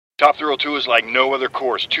Top Thrill 2 is like no other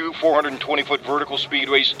course. 2 420-foot vertical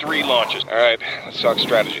speedways, 3 launches. All right, let's talk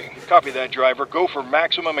strategy. Copy that, driver. Go for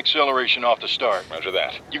maximum acceleration off the start. Roger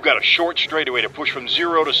that. You've got a short straightaway to push from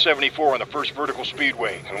 0 to 74 on the first vertical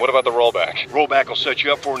speedway. And what about the rollback? Rollback will set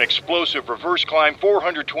you up for an explosive reverse climb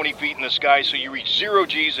 420 feet in the sky so you reach 0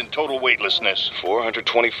 G's in total weightlessness.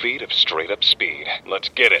 420 feet of straight-up speed. Let's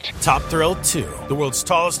get it. Top Thrill 2, the world's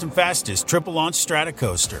tallest and fastest triple-launch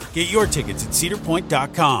stratocoaster. Get your tickets at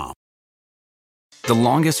cedarpoint.com. The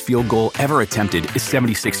longest field goal ever attempted is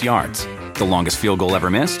 76 yards. The longest field goal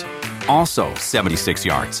ever missed? Also 76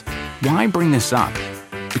 yards. Why bring this up?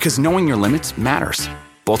 Because knowing your limits matters,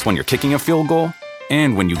 both when you're kicking a field goal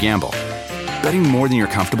and when you gamble. Betting more than you're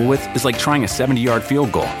comfortable with is like trying a 70-yard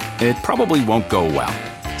field goal. It probably won't go well.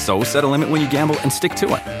 So set a limit when you gamble and stick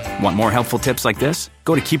to it. Want more helpful tips like this?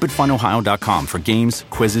 Go to keepitfunohio.com for games,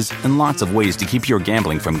 quizzes, and lots of ways to keep your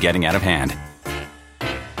gambling from getting out of hand.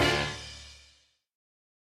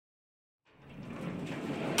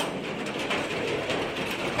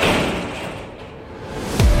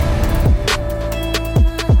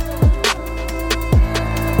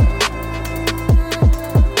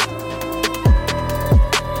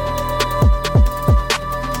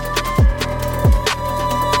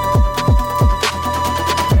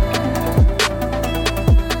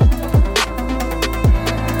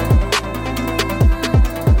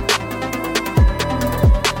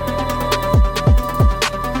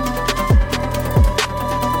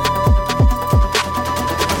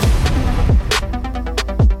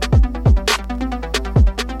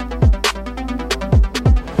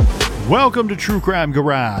 Welcome to True Crime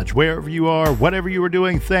Garage. Wherever you are, whatever you are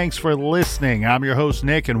doing, thanks for listening. I'm your host,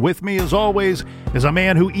 Nick, and with me, as always, is a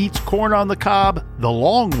man who eats corn on the cob the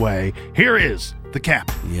long way. Here is the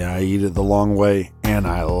Cap. Yeah, I eat it the long way, and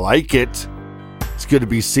I like it. It's good to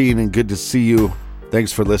be seen and good to see you.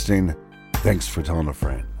 Thanks for listening. Thanks for telling a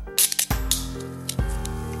friend.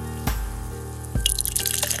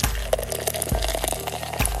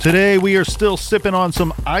 Today, we are still sipping on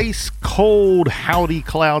some ice-cold Howdy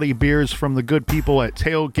Cloudy beers from the good people at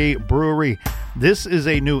Tailgate Brewery. This is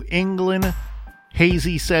a New England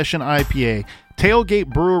Hazy Session IPA. Tailgate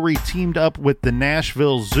Brewery teamed up with the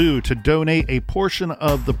Nashville Zoo to donate a portion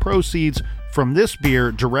of the proceeds from this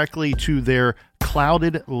beer directly to their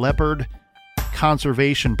Clouded Leopard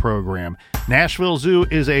conservation program. Nashville Zoo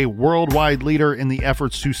is a worldwide leader in the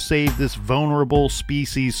efforts to save this vulnerable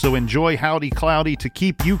species, so enjoy Howdy Cloudy to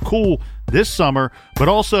keep you cool this summer, but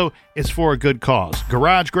also it's for a good cause.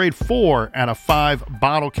 Garage grade 4 out of 5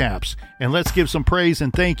 bottle caps. And let's give some praise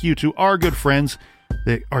and thank you to our good friends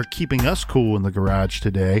that are keeping us cool in the garage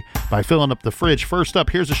today by filling up the fridge. First up,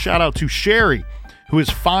 here's a shout out to Sherry, who is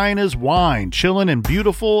fine as wine, chilling in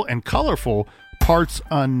beautiful and colorful Parts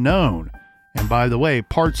Unknown. And by the way,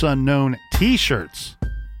 Parts Unknown t-shirts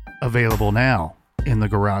available now in the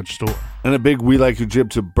garage store. And a big We Like You jib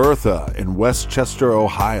to Bertha in Westchester,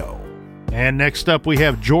 Ohio. And next up, we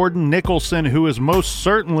have Jordan Nicholson, who is most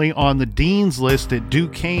certainly on the dean's list at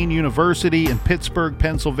Duquesne University in Pittsburgh,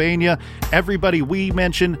 Pennsylvania. Everybody we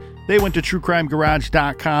mentioned, they went to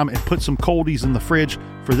truecrimegarage.com and put some coldies in the fridge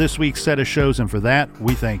for this week's set of shows, and for that,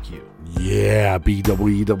 we thank you. Yeah,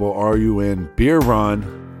 BWERRUN Beer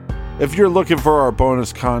Run. If you're looking for our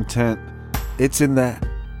bonus content, it's in the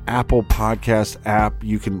Apple Podcast app.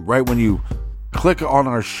 You can, right when you click on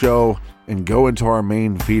our show and go into our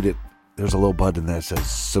main feed, there's a little button that says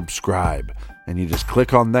subscribe. And you just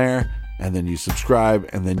click on there, and then you subscribe,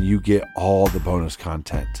 and then you get all the bonus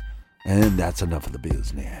content. And that's enough of the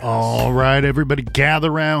business. All right, everybody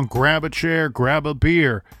gather around, grab a chair, grab a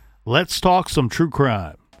beer. Let's talk some true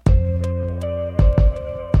crime.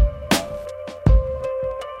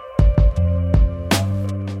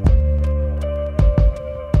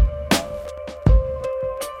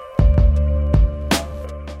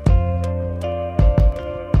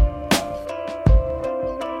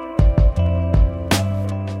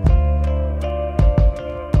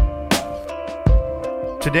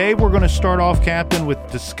 Today, we're going to start off, Captain, with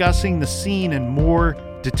discussing the scene in more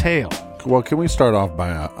detail. Well, can we start off by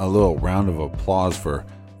a little round of applause for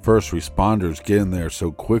first responders getting there so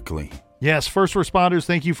quickly? Yes, first responders,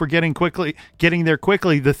 thank you for getting there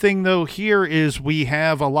quickly. The thing, though, here is we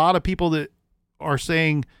have a lot of people that are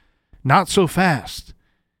saying, not so fast.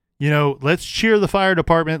 You know, let's cheer the fire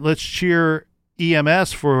department. Let's cheer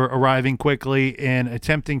EMS for arriving quickly and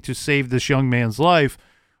attempting to save this young man's life.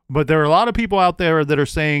 But there are a lot of people out there that are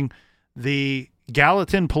saying the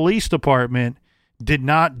Gallatin Police Department did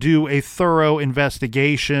not do a thorough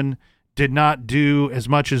investigation, did not do as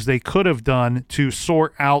much as they could have done to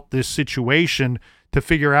sort out this situation, to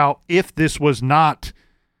figure out if this was not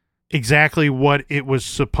exactly what it was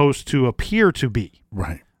supposed to appear to be.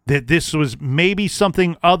 Right. That this was maybe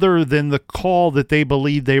something other than the call that they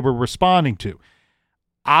believed they were responding to.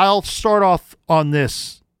 I'll start off on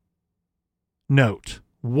this note.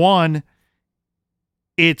 One,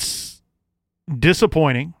 it's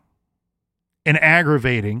disappointing and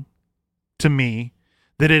aggravating to me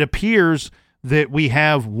that it appears that we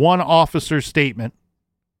have one officer's statement,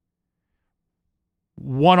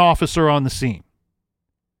 one officer on the scene.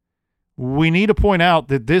 We need to point out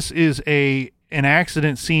that this is an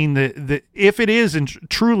accident scene that if it is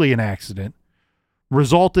truly an accident,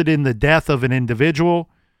 resulted in the death of an individual.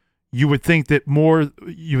 You would think that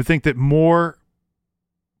more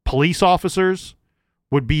police officers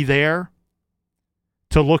would be there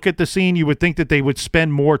to look at the scene. You would think that they would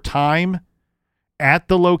spend more time at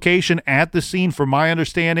the location, at the scene. From my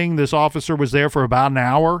understanding, this officer was there for about an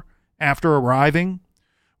hour after arriving.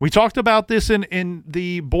 We talked about this in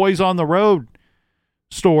the Boys on the Road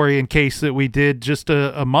story in case that we did just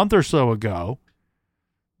a month or so ago,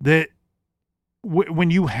 that when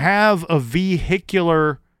you have a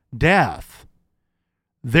vehicular death,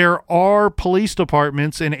 there are police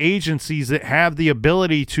departments and agencies that have the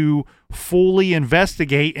ability to fully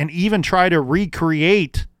investigate and even try to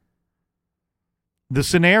recreate the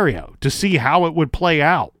scenario to see how it would play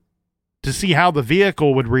out, to see how the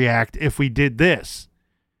vehicle would react if we did this,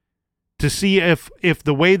 to see if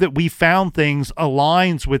the way that we found things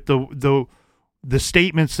aligns with the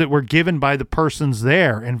statements that were given by the persons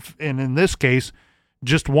there. And in this case,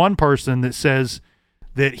 just one person that says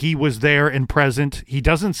that he was there and present. He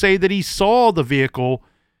doesn't say that he saw the vehicle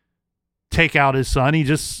take out his son. He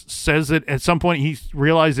just says that at some point he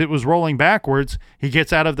realized it was rolling backwards. He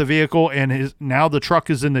gets out of the vehicle and now the truck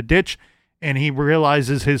is in the ditch and he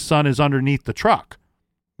realizes his son is underneath the truck.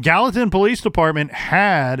 Gallatin Police Department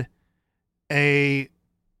had a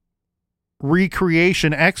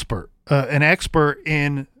recreation expert, an expert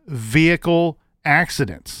in vehicle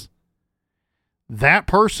accidents. That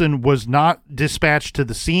person was not dispatched to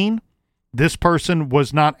the scene. This person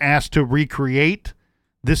was not asked to recreate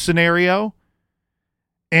this scenario.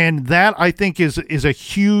 And that, I think, is a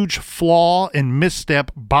huge flaw and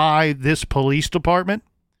misstep by this police department.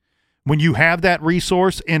 When you have that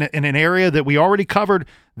resource in an area that we already covered,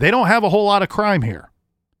 they don't have a whole lot of crime here.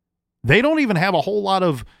 They don't even have a whole lot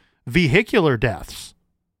of vehicular deaths.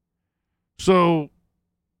 So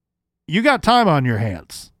you got time on your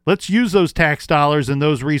hands. Let's use those tax dollars and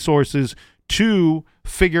those resources to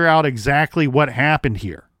figure out exactly what happened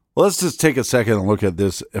here. Well, let's just take a second and look at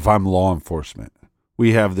this. If I'm law enforcement,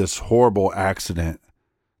 we have this horrible accident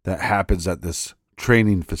that happens at this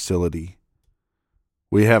training facility.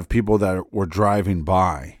 We have people that were driving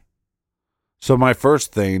by. So my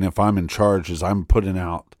first thing, if I'm in charge, is I'm putting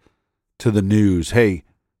out to the news, hey,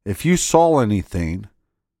 if you saw anything,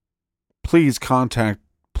 please contact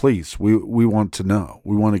police. We want to know.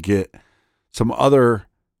 We want to get some other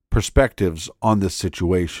perspectives on this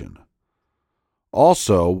situation.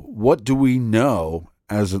 Also, what do we know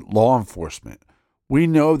as law enforcement? We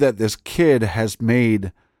know that this kid has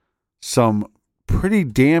made some pretty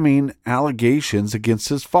damning allegations against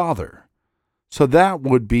his father. So that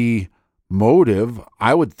would be motive,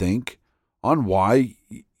 I would think, on why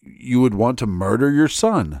you would want to murder your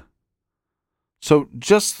son. So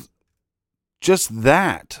just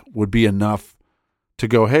that would be enough to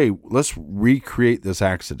go, hey, let's recreate this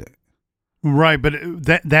accident. Right, but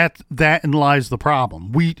that lies the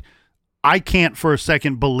problem. I can't for a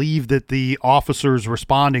second believe that the officers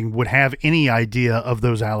responding would have any idea of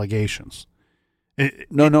those allegations.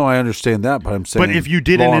 No, I understand that, but I'm saying... But if you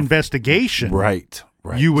did an investigation, right,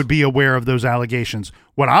 you would be aware of those allegations.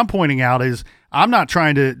 What I'm pointing out is I'm not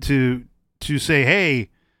trying to say, hey,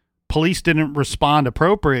 police didn't respond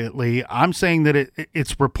appropriately. I'm saying that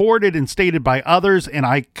it's reported and stated by others, and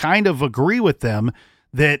I kind of agree with them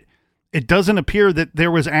that it doesn't appear that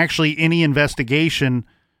there was actually any investigation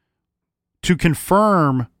to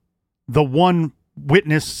confirm the one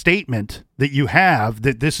witness statement that you have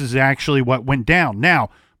that this is actually what went down. Now,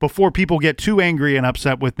 before people get too angry and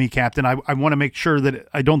upset with me, Captain, I want to make sure that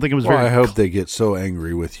I don't think it was I hope they get so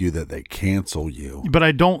angry with you that they cancel you. But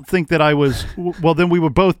I don't think that I was, well, then we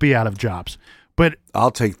would both be out of jobs. But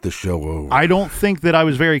I'll take the show over. I don't think that I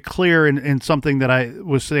was very clear in something that I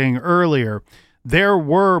was saying earlier. There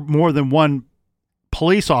were more than one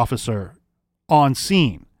police officer on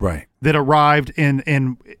scene. Right. That arrived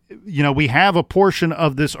and we have a portion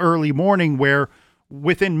of this early morning where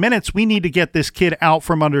within minutes we need to get this kid out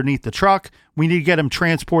from underneath the truck. We need to get him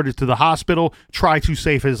transported to the hospital, try to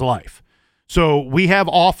save his life. So we have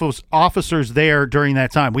officers there during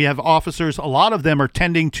that time. We have officers, a lot of them are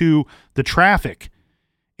tending to the traffic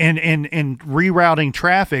and rerouting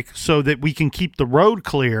traffic so that we can keep the road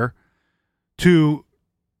clear to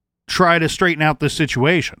try to straighten out this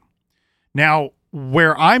situation. Now,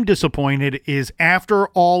 where I'm disappointed is after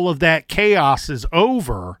all of that chaos is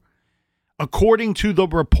over, according to the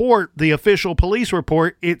report, the official police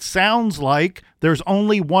report, it sounds like there's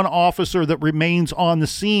only one officer that remains on the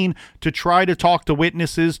scene to try to talk to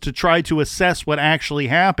witnesses, to try to assess what actually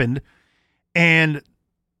happened. And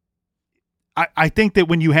I think that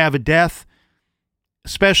when you have a death,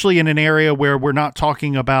 especially in an area where we're not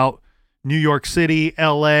talking about New York City,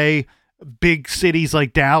 LA, big cities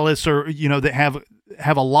like Dallas, or, you know, that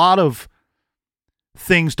have a lot of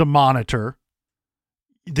things to monitor,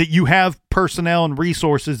 that you have personnel and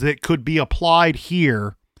resources that could be applied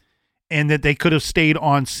here and that they could have stayed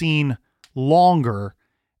on scene longer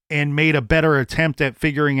and made a better attempt at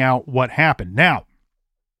figuring out what happened. Now,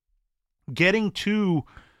 getting to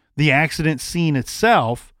the accident scene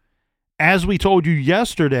itself, as we told you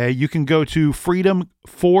yesterday, you can go to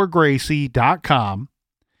freedomforgracie.com,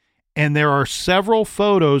 and there are several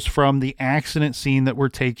photos from the accident scene that were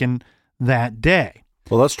taken that day.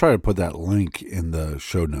 Well, let's try to put that link in the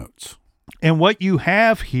show notes. And what you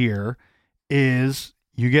have here is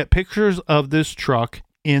you get pictures of this truck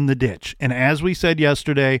in the ditch. And as we said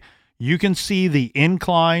yesterday, you can see the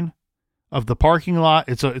incline of the parking lot.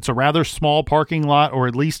 It's a rather small parking lot, or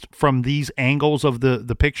at least from these angles of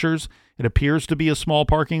the pictures, it appears to be a small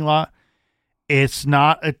parking lot. It's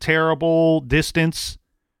not a terrible distance,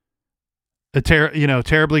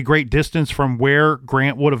 terribly great distance from where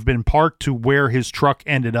Grant would have been parked to where his truck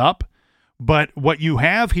ended up. But what you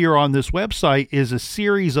have here on this website is a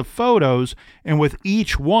series of photos, and with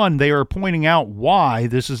each one, they are pointing out why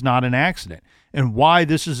this is not an accident and why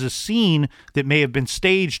this is a scene that may have been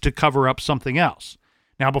staged to cover up something else.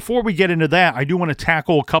 Now, before we get into that, I do want to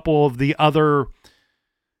tackle a couple of the other,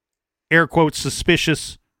 air quotes,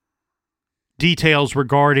 suspicious details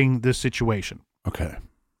regarding this situation. Okay.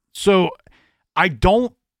 So I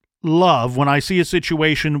don't love when I see a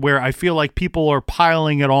situation where I feel like people are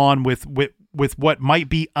piling it on with what might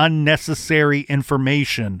be unnecessary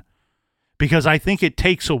information, because I think it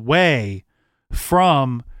takes away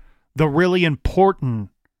from the really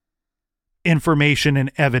important information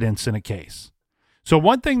and evidence in a case. So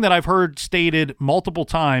one thing that I've heard stated multiple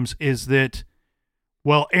times is that,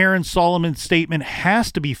 well, Aaron Solomon's statement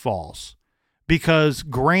has to be false because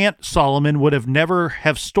Grant Solomon would have never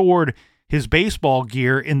have stored his baseball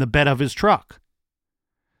gear in the bed of his truck.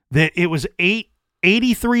 That it was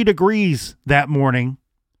 83 degrees that morning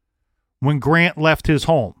when Grant left his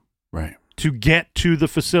home, right, to get to the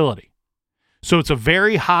facility. So it's a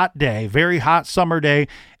very hot day, very hot summer day,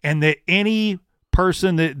 and that any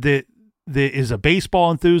person that is a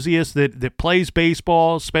baseball enthusiast, that plays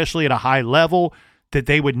baseball, especially at a high level, that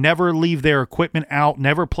they would never leave their equipment out,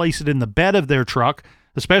 never place it in the bed of their truck,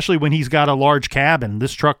 especially when he's got a large cabin.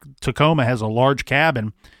 This truck, Tacoma, has a large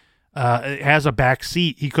cabin. It has a back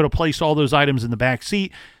seat. He could have placed all those items in the back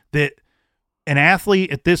seat. That an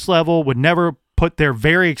athlete at this level would never put their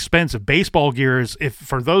very expensive baseball gears. If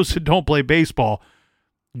for those who don't play baseball,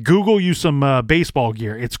 Google you some baseball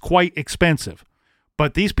gear. It's quite expensive.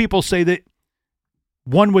 But these people say that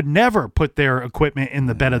one would never put their equipment in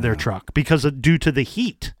the bed of their truck because due to the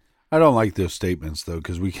heat. I don't like those statements, though,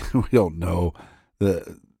 because we don't know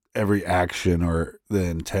every action or the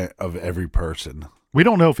intent of every person. We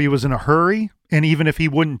don't know if he was in a hurry, and even if he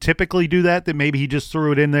wouldn't typically do that, that maybe he just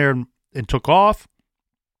threw it in there and took off.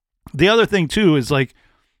 The other thing, too, is like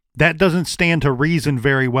that doesn't stand to reason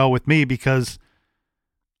very well with me, because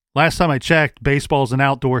last time I checked, baseball is an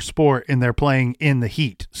outdoor sport and they're playing in the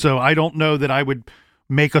heat. So I don't know that I would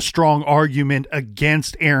make a strong argument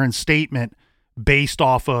against Aaron's statement based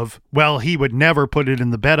off of, well, he would never put it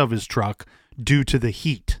in the bed of his truck due to the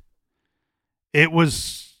heat. It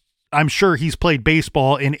was, I'm sure he's played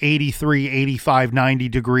baseball in 83, 85, 90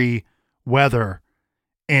 degree weather,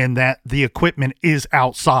 and that the equipment is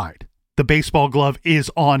outside. The baseball glove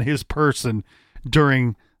is on his person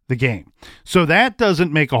during the game. So that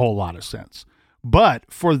doesn't make a whole lot of sense.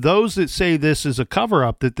 But for those that say this is a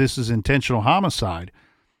cover-up, that this is intentional homicide,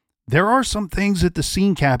 there are some things at the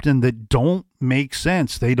scene captain that don't make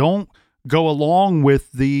sense. They don't go along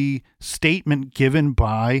with the statement given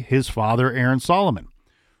by his father, Aaron Solomon.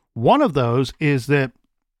 One of those is that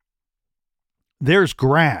there's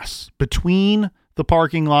grass between the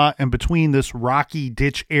parking lot and between this rocky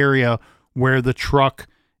ditch area where the truck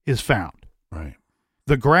is found. Right.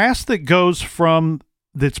 The grass that goes from,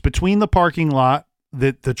 that's between the parking lot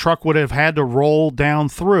that the truck would have had to roll down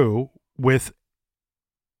through with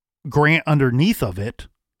Grant underneath of it.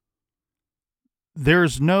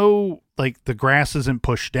 There's no, like, the grass isn't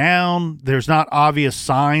pushed down. There's not obvious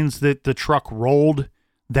signs that the truck rolled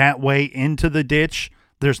that way into the ditch.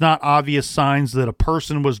 There's not obvious signs that a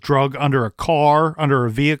person was dragged under a car, under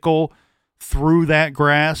a vehicle, through that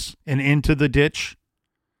grass and into the ditch.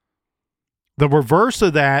 The reverse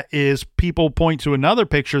of that is people point to another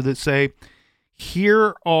picture that say,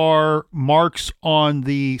 here are marks on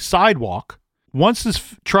the sidewalk. Once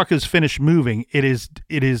this truck is finished moving, it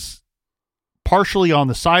is partially on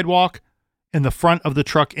the sidewalk and the front of the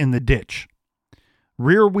truck in the ditch.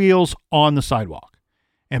 Rear wheels on the sidewalk.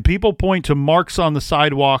 And people point to marks on the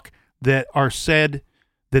sidewalk that are said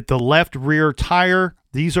that the left rear tire,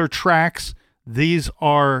 these are tracks. These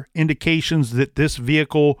are indications that this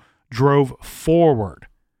vehicle drove forward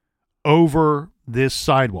over this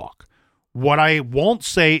sidewalk. What I won't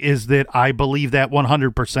say is that I believe that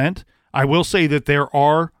 100%. I will say that there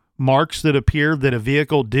are marks that appear that a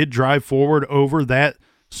vehicle did drive forward over that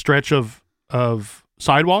stretch of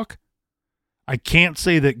sidewalk. I can't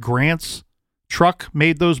say that Grant's truck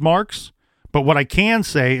made those marks, but what I can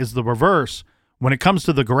say is the reverse. When it comes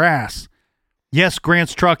to the grass, yes,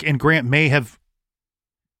 Grant's truck and Grant may have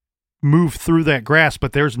moved through that grass,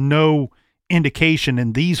 but there's no indication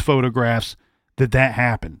in these photographs that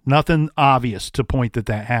happened. Nothing obvious to point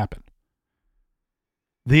that happened.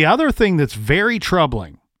 The other thing that's very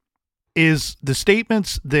troubling is the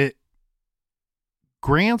statements that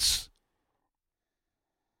Grant's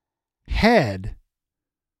head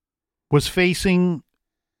was facing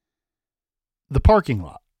the parking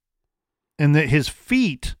lot and that his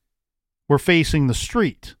feet were facing the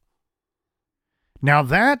street. Now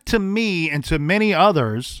that, to me and to many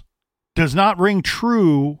others, does not ring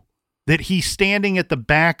true that he's standing at the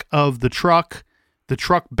back of the truck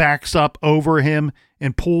backs up over him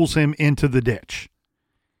and pulls him into the ditch.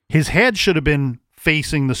 His head should have been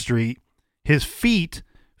facing the street, his feet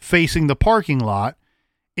facing the parking lot,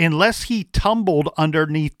 unless he tumbled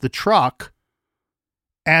underneath the truck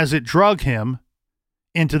as it drug him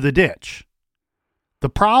into the ditch. The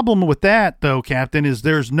problem with that, though, Captain, is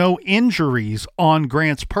there's no injuries on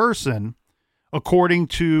Grant's person, according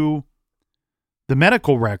to the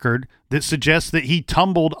medical record, that suggests that he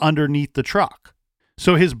tumbled underneath the truck.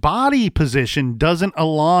 So his body position doesn't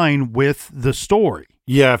align with the story.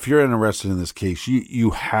 Yeah, if you're interested in this case, you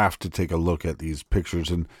have to take a look at these pictures,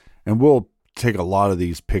 and we'll take a lot of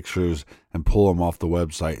these pictures and pull them off the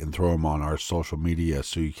website and throw them on our social media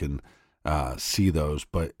so you can see those.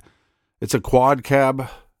 But it's a quad cab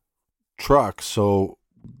truck, so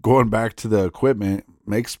going back to the equipment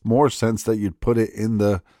makes more sense that you'd put it in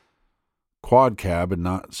the quad cab and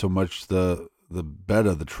not so much the bed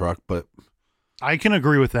of the truck. But I can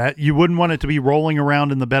agree with that. You wouldn't want it to be rolling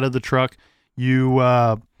around in the bed of the truck. You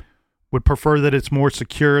would prefer that it's more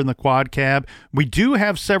secure in the quad cab. We do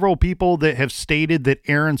have several people that have stated that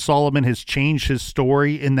Aaron Solomon has changed his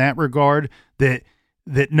story in that regard, that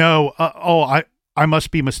no, I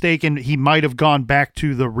must be mistaken. He might have gone back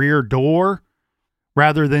to the rear door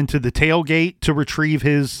rather than to the tailgate to retrieve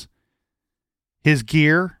his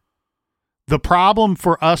gear. The problem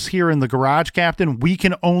for us here in the garage, Captain, we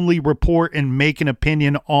can only report and make an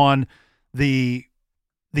opinion on the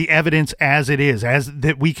evidence as it is, as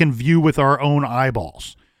that we can view with our own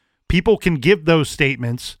eyeballs. People can give those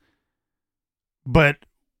statements, but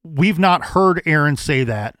we've not heard Aaron say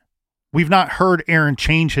that. We've not heard Aaron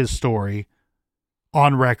change his story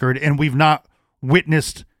on record, and we've not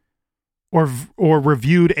witnessed or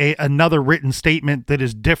reviewed another written statement that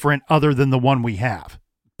is different other than the one we have.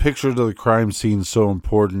 Pictures of the crime scene so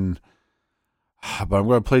important, but I'm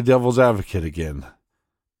going to play devil's advocate again.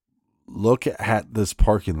 Look at this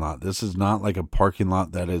parking lot. This is not like a parking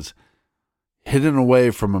lot that is hidden away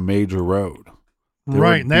from a major road.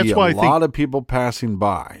 Right, and that's why I think a lot of people passing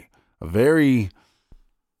by.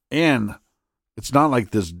 And it's not like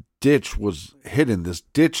this ditch was hidden. This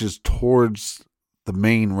ditch is towards the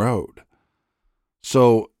main road.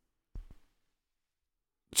 So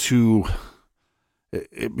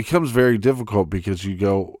it becomes very difficult because you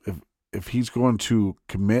go, if he's going to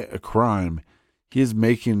commit a crime, he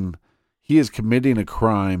is committing a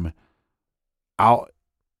crime out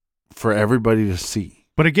for everybody to see.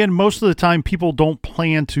 But again, most of the time people don't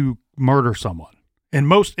plan to murder someone. In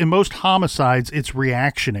most homicides, it's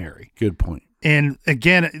reactionary. Good point. And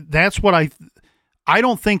again, that's what I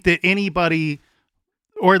don't think that anybody,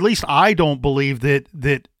 or at least I don't believe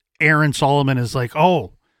that Aaron Solomon is like,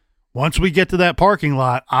 oh, once we get to that parking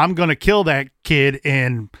lot, I'm going to kill that kid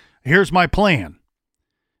and here's my plan.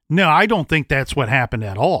 No, I don't think that's what happened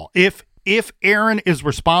at all. If Aaron is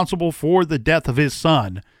responsible for the death of his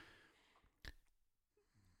son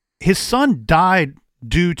died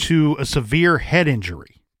due to a severe head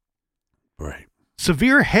injury. Right.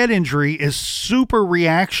 Severe head injury is super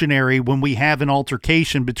reactionary when we have an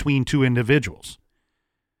altercation between two individuals.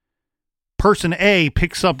 Person A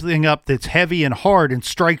picks something up that's heavy and hard and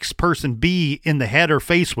strikes person B in the head or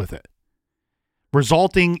face with it,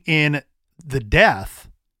 resulting in the death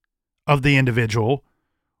of the individual,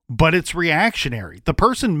 but it's reactionary. The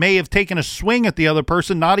person may have taken a swing at the other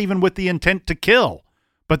person, not even with the intent to kill,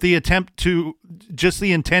 but the intent to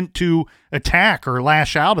attack or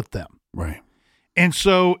lash out at them. Right. And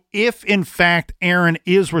so if, in fact, Aaron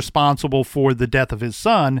is responsible for the death of his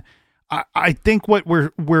son, I think what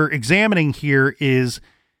we're examining here is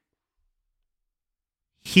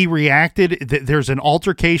he reacted. There's an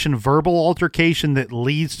altercation, verbal altercation that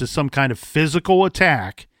leads to some kind of physical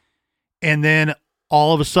attack. And then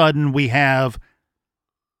all of a sudden we have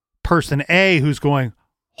person A who's going,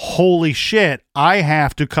 holy shit, I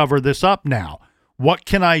have to cover this up now. What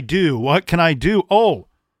can I do? What can I do? Oh,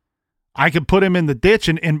 I could put him in the ditch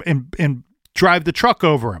and drive the truck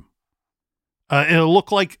over him. It'll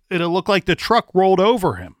look like the truck rolled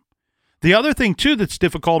over him. The other thing too that's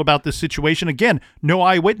difficult about this situation, again, no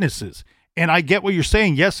eyewitnesses. And I get what you're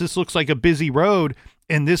saying. Yes, this looks like a busy road,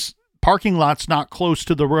 and this parking lot's not close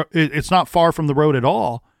to the road. It's not far from the road at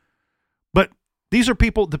all. But these are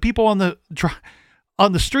people. The people on the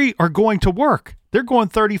street are going to work. They're going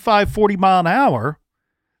 35, 40 mile an hour.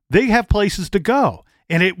 They have places to go.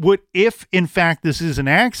 And it would, if in fact this is an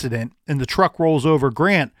accident and the truck rolls over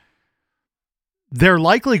Grant, they're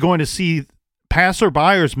likely going to see,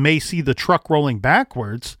 passerbyers may see the truck rolling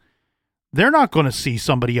backwards. They're not going to see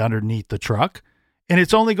somebody underneath the truck. And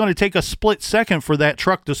it's only going to take a split second for that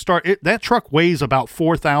truck to start. That truck weighs about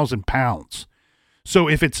 4,000 pounds. So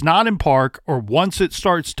if it's not in park, or once it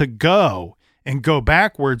starts to go and go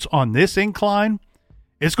backwards on this incline,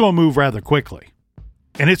 it's going to move rather quickly.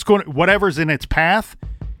 And it's going to, whatever's in its path,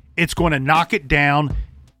 it's going to knock it down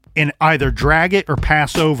and either drag it or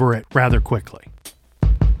pass over it rather quickly.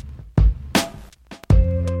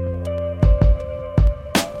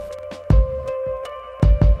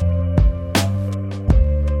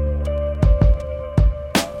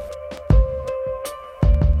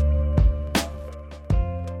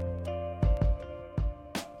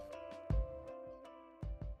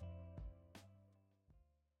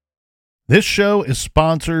 This show is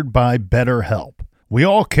sponsored by BetterHelp. We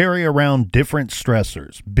all carry around different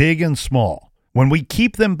stressors, big and small. When we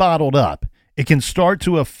keep them bottled up, it can start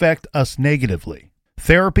to affect us negatively.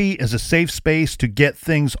 Therapy is a safe space to get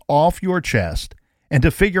things off your chest and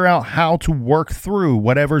to figure out how to work through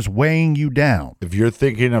whatever's weighing you down. If you're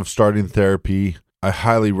thinking of starting therapy, I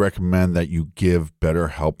highly recommend that you give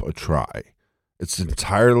BetterHelp a try. It's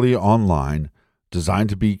entirely online, designed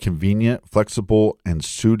to be convenient, flexible, and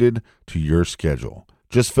suited to your schedule.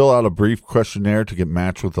 Just fill out a brief questionnaire to get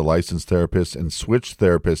matched with a licensed therapist and switch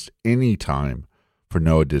therapists anytime for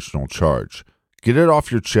no additional charge. Get it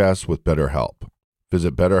off your chest with BetterHelp.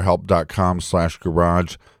 Visit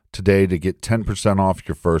BetterHelp.com/garage today to get 10% off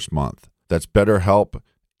your first month. That's BetterHelp,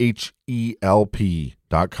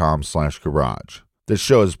 HELP.com/garage. This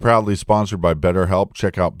show is proudly sponsored by BetterHelp.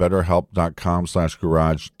 Check out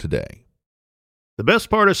BetterHelp.com/garage today. The best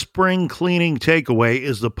part of spring cleaning takeaway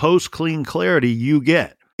is the post-clean clarity you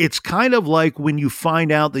get. It's kind of like when you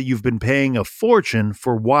find out that you've been paying a fortune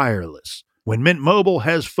for wireless. When Mint Mobile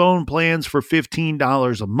has phone plans for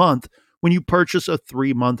 $15 a month when you purchase a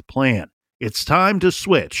 3-month plan. It's time to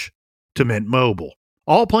switch to Mint Mobile.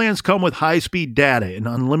 All plans come with high-speed data and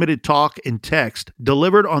unlimited talk and text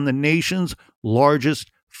delivered on the nation's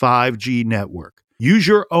largest 5G network. Use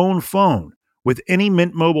your own phone with any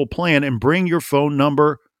Mint Mobile plan and bring your phone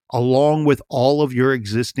number along with all of your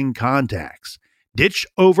existing contacts. Ditch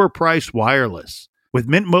overpriced wireless with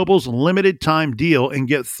Mint Mobile's limited time deal and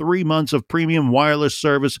get 3 months of premium wireless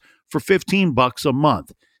service for $15 a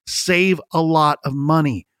month. Save a lot of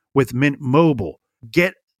money with Mint Mobile.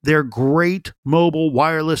 Get their great mobile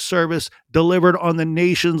wireless service delivered on the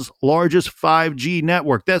nation's largest 5G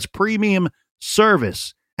network. That's premium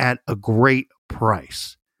service at a great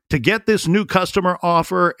price. To get this new customer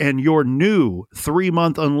offer and your new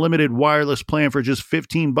 3-month unlimited wireless plan for just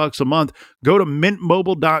 $15 a month, go to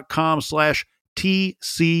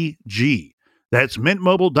mintmobile.com/TCG. That's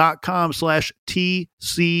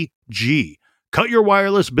mintmobile.com/TCG. Cut your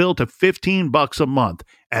wireless bill to $15 a month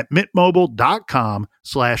at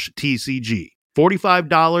mintmobile.com/TCG.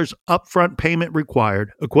 $45 upfront payment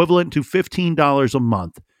required, equivalent to $15 a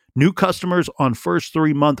month. New customers on first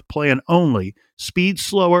 3-month plan only. Speed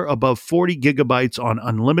slower above 40 gigabytes on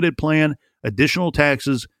unlimited plan. Additional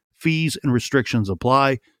taxes, fees, and restrictions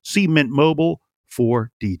apply. See Mint Mobile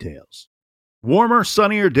for details. Warmer,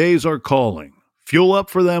 sunnier days are calling. Fuel up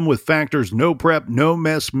for them with Factor's no prep, no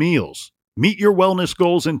mess meals. Meet your wellness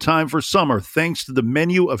goals in time for summer thanks to the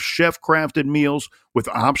menu of chef-crafted meals with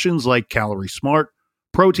options like Calorie Smart,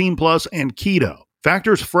 Protein Plus, and Keto.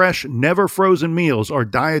 Factor's fresh, never frozen meals are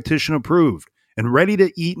dietitian approved and ready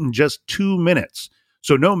to eat in just 2 minutes.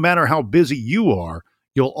 So no matter how busy you are,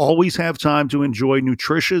 you'll always have time to enjoy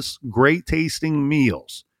nutritious, great tasting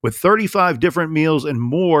meals. With 35 different meals and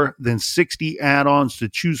more than 60 add-ons to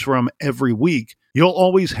choose from every week, you'll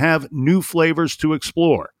always have new flavors to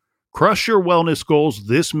explore. Crush your wellness goals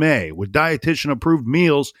this May with dietitian approved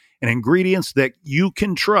meals and ingredients that you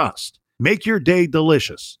can trust. Make your day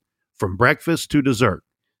delicious. From breakfast to dessert,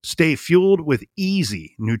 stay fueled with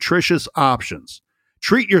easy, nutritious options.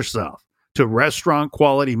 Treat yourself to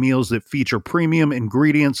restaurant-quality meals that feature premium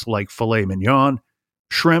ingredients like filet mignon,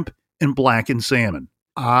 shrimp, and blackened salmon.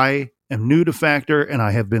 I am new to Factor, and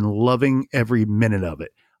I have been loving every minute of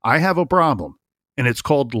it. I have a problem, and it's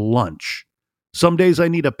called lunch. Some days I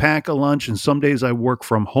need to pack a lunch, and some days I work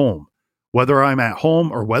from home. Whether I'm at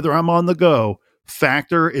home or whether I'm on the go,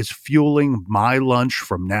 Factor is fueling my lunch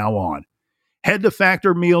from now on. Head to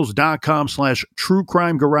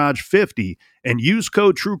factormeals.com/truecrimegarage50 and use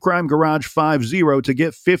code truecrimegarage50 to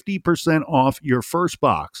get 50% off your first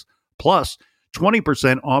box, plus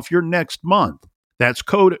 20% off your next month. That's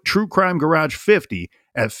code truecrimegarage50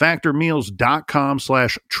 at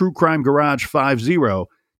factormeals.com/truecrimegarage50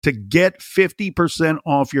 to get 50%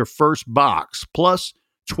 off your first box, plus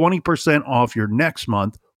 20% off your next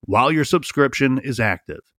month while your subscription is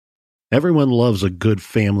active. Everyone loves a good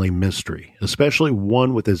family mystery, especially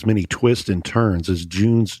one with as many twists and turns as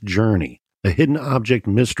June's Journey, a hidden object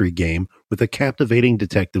mystery game with a captivating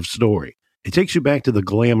detective story. It takes you back to the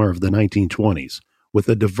glamour of the 1920s with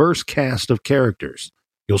a diverse cast of characters.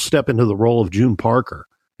 You'll step into the role of June Parker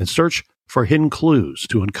and search for hidden clues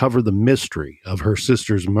to uncover the mystery of her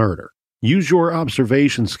sister's murder. Use your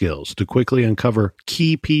observation skills to quickly uncover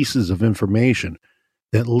key pieces of information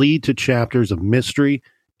that lead to chapters of mystery,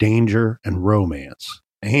 danger, and romance.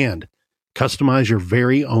 And customize your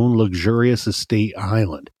very own luxurious estate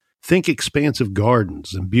island. Think expansive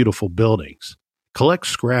gardens and beautiful buildings. Collect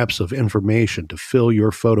scraps of information to fill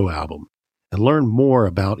your photo album and learn more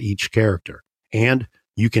about each character. And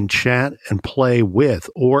you can chat and play with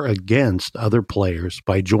or against other players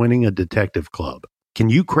by joining a detective club. Can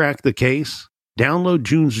you crack the case? Download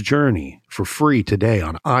June's Journey for free today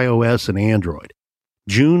on iOS and Android.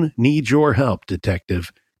 June needs your help,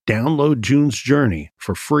 detective. Download June's Journey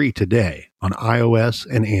for free today on iOS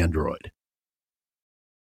and Android.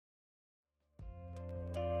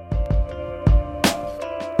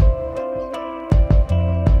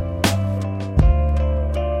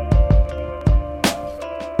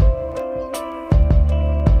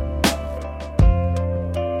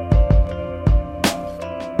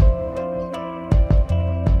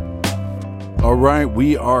 All right,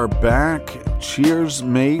 we are back. Cheers,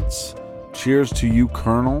 mates. Cheers to you,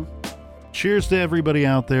 Colonel. Cheers to everybody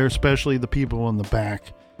out there, especially the people in the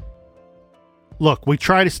back. Look, we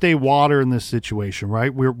try to stay water in this situation,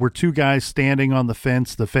 right? We're two guys standing on the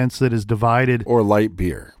fence that is divided. Or light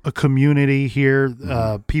beer. A community here,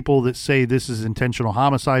 people that say this is intentional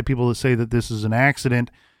homicide, people that say that this is an accident.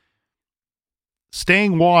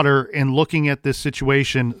 Staying water and looking at this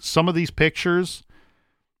situation, some of these pictures,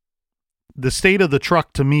 the state of the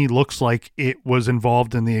truck to me looks like it was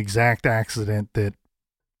involved in the exact accident that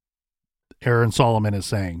Aaron Solomon is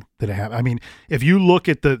saying that it happened. I mean, if you look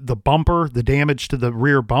at the bumper, the damage to the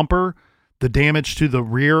rear bumper, the damage to the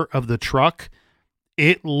rear of the truck,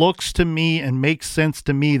 it looks to me and makes sense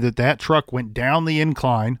to me that truck went down the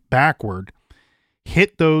incline backward,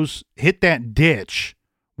 hit that ditch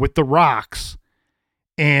with the rocks,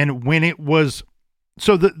 and when it was...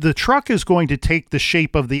 So the truck is going to take the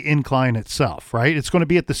shape of the incline itself, right? It's going to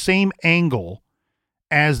be at the same angle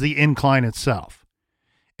as the incline itself.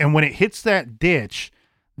 And when it hits that ditch,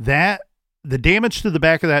 the damage to the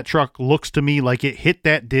back of that truck looks to me like it hit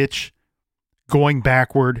that ditch going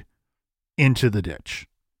backward into the ditch.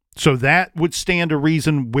 So that would stand to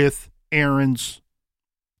reason with Aaron's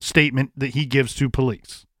statement that he gives to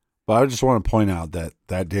police. But I just want to point out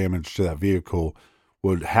that damage to that vehicle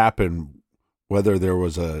would happen whether there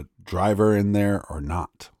was a driver in there or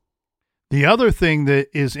not. The other thing that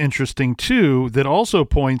is interesting too, that also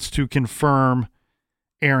points to confirm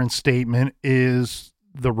Aaron's statement, is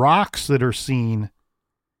the rocks that are seen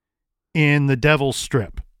in the Devil's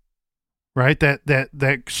Strip. right?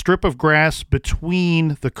 That strip of grass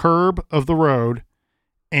between the curb of the road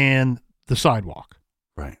and the sidewalk.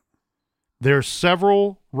 Right. There's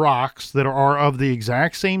several rocks that are of the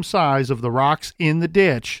exact same size of the rocks in the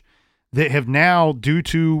ditch that have now, due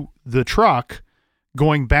to the truck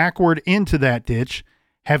going backward into that ditch,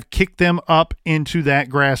 have kicked them up into that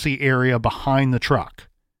grassy area behind the truck.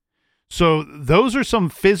 So those are some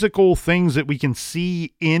physical things that we can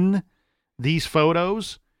see in these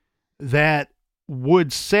photos that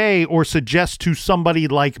would say or suggest to somebody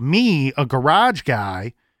like me, a garage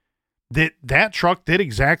guy, that truck did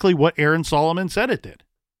exactly what Aaron Solomon said it did.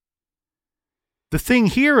 The thing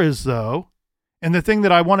here is, though, and the thing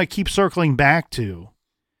that I want to keep circling back to,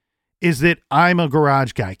 is that I'm a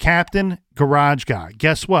garage guy. Captain, garage guy.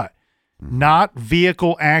 Guess what? Not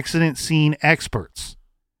vehicle accident scene experts.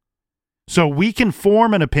 So we can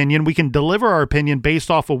form an opinion. We can deliver our opinion based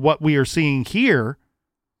off of what we are seeing here.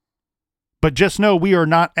 But just know we are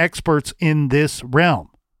not experts in this realm.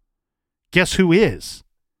 Guess who is?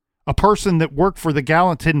 A person that worked for the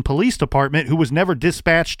Gallatin Police Department who was never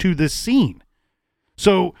dispatched to this scene.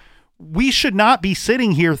 So we should not be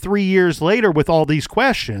sitting here 3 years later with all these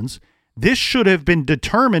questions. This should have been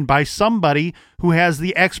determined by somebody who has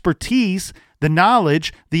the expertise, the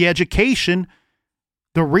knowledge, the education,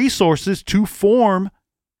 the resources to form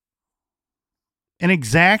an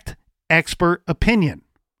exact expert opinion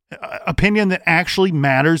that actually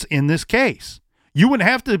matters in this case. You wouldn't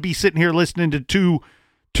have to be sitting here listening to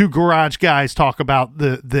two garage guys talk about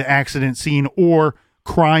the accident scene or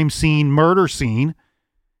crime scene, murder scene,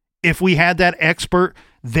 if we had that expert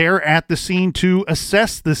there at the scene to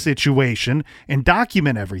assess the situation and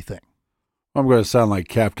document everything. I'm going to sound like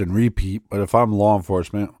Captain Repeat, but if I'm law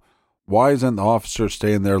enforcement, why isn't the officer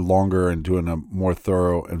staying there longer and doing a more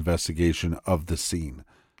thorough investigation of the scene?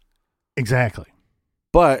 Exactly.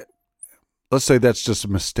 But let's say that's just a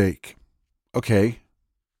mistake. Okay.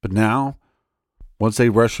 But now, once they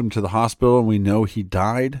rush him to the hospital and we know he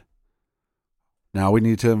died, now we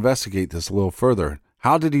need to investigate this a little further.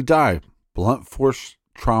 How did he die? Blunt force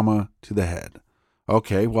trauma to the head.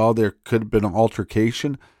 Okay, well, there could have been an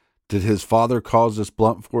altercation. Did his father cause this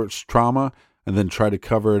blunt force trauma and then try to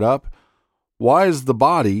cover it up? Why is the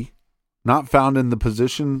body not found in the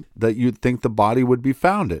position that you'd think the body would be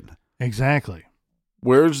found in? Exactly.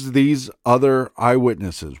 Where's these other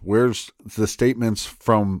eyewitnesses? Where's the statements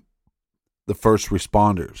from the first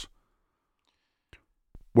responders?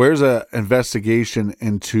 Where's an investigation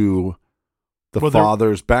into the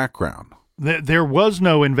father's background? There was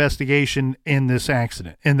no investigation in this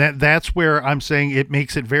accident. And that's where I'm saying it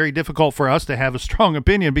makes it very difficult for us to have a strong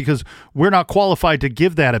opinion because we're not qualified to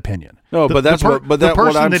give that opinion. No, but the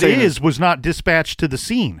person that was not dispatched to the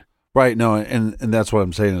scene. Right. No, and that's what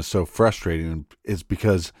I'm saying is so frustrating is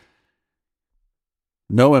because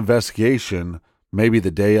no investigation, maybe the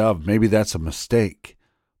day of, maybe that's a mistake,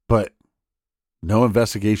 but no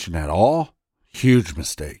investigation at all, huge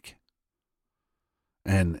mistake.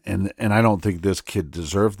 And I don't think this kid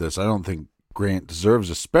deserved this. I don't think Grant deserves,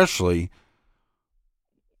 especially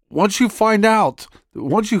once you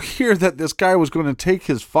hear that this guy was going to take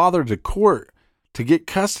his father to court to get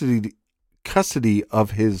custody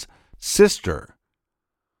of his sister.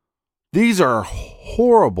 These are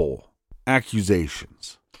horrible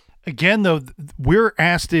accusations. Again, though, we're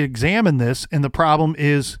asked to examine this, and the problem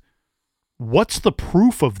is, what's the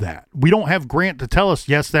proof of that? We don't have Grant to tell us,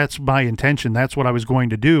 yes, that's my intention. That's what I was going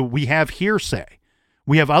to do. We have hearsay.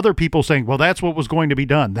 We have other people saying, well, that's what was going to be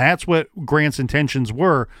done. That's what Grant's intentions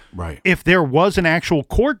were. Right. If there was an actual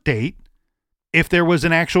court date, if there was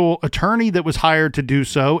an actual attorney that was hired to do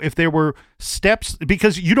so, if there were steps,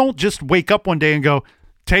 because you don't just wake up one day and go,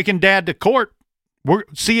 taking dad to court.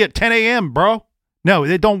 See you at 10 a.m., bro. No,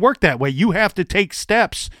 it don't work that way. You have to take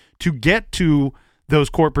steps to get to those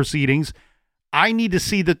court proceedings. I need to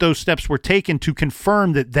see that those steps were taken to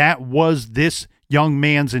confirm that that was this young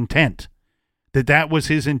man's intent, that was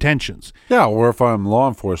his intentions. Yeah, or if I'm law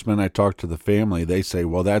enforcement, I talk to the family. They say,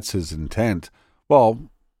 well, that's his intent.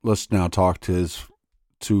 Well, let's now talk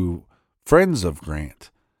to friends of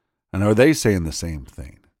Grant. And are they saying the same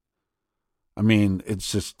thing? I mean, it's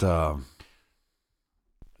just,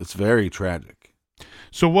 it's very tragic.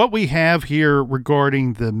 So what we have here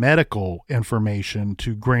regarding the medical information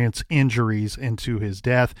to Grant's injuries and to his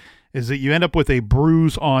death is that you end up with a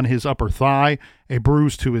bruise on his upper thigh, a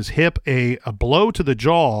bruise to his hip, a blow to the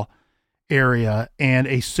jaw area, and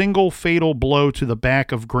a single fatal blow to the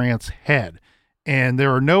back of Grant's head. And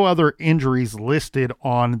there are no other injuries listed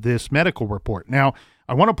on this medical report. Now,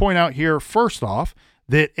 I want to point out here, first off,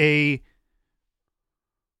 that a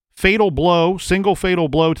single fatal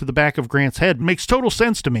blow to the back of Grant's head makes total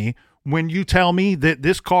sense to me when you tell me that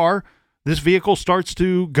this vehicle starts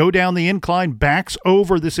to go down the incline, backs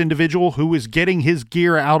over this individual who is getting his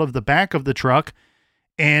gear out of the back of the truck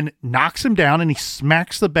and knocks him down, and he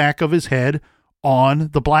smacks the back of his head on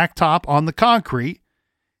the blacktop, on the concrete.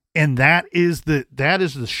 And that is the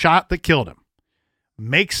shot that killed him.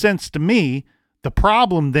 Makes sense to me. The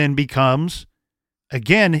problem then becomes,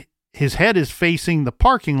 again, his head is facing the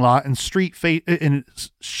parking lot and and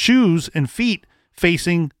shoes and feet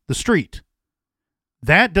facing the street.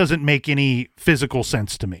 That doesn't make any physical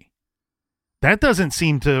sense to me. That doesn't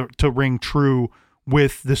seem to ring true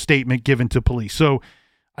with the statement given to police. So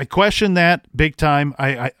I question that big time.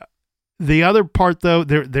 The other part, though,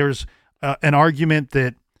 there's an argument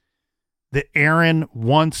that Aaron,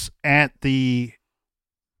 once at the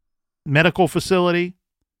medical facility,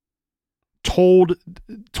 told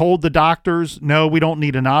the doctors, no, we don't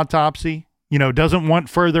need an autopsy, doesn't want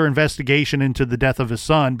further investigation into the death of his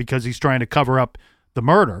son because he's trying to cover up the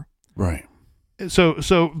murder. Right.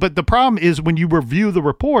 So, but the problem is when you review the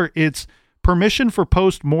report, it's permission for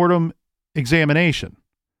post-mortem examination.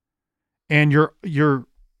 And your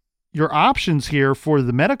options here for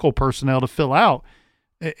the medical personnel to fill out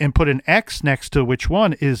and put an X next to which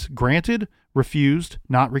one is granted, refused,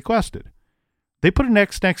 not requested. They put an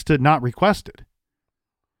X next to not requested.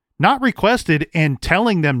 Not requested and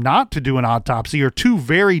telling them not to do an autopsy are two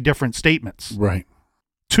very different statements. Right.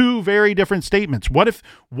 Two very different statements. What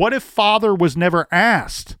if father was never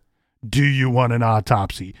asked, do you want an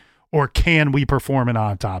autopsy or can we perform an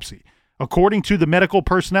autopsy? According to the medical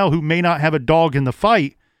personnel who may not have a dog in the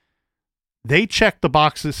fight, they check the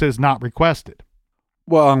box that says not requested.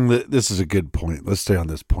 Well, this is a good point. Let's stay on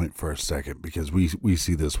this point for a second because we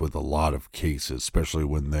see this with a lot of cases, especially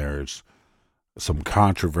when there's some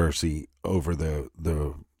controversy over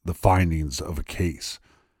the findings of a case.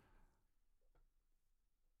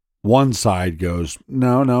 One side goes,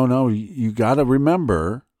 no, you got to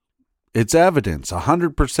remember, it's evidence,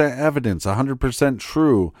 100% evidence, 100%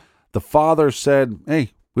 true. The father said,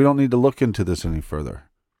 hey, we don't need to look into this any further.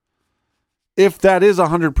 If that is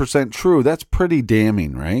 100% true, that's pretty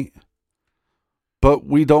damning, right? But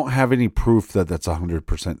we don't have any proof that that's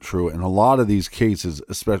 100% true. And a lot of these cases,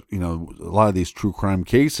 especially, a lot of these true crime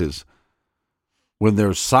cases, when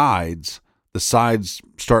there's sides, the sides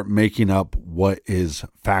start making up what is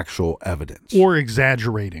factual evidence. Or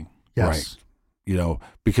exaggerating. Yes. Right.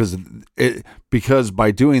 Because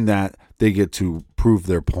by doing that, they get to prove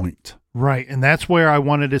their point. Right. And that's where I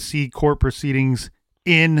wanted to see court proceedings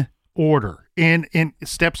in order, in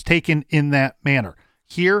steps taken in that manner.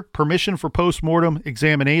 Here, permission for post-mortem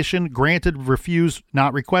examination, granted, refused,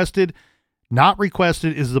 not requested. Not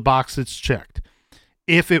requested is the box that's checked.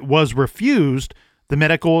 If it was refused, the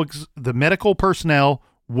medical personnel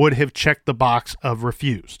would have checked the box of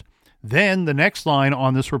refused. Then the next line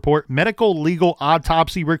on this report, medical legal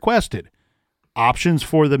autopsy requested. Options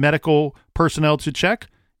for the medical personnel to check,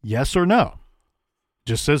 yes or no.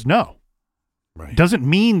 Just says no. Right. Doesn't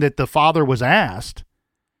mean that the father was asked.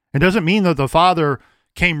 It doesn't mean that the father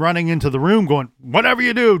came running into the room going, whatever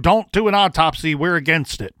you do, don't do an autopsy. We're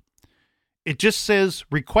against it. It just says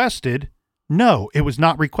requested. No, it was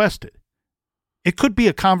not requested. It could be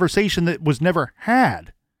a conversation that was never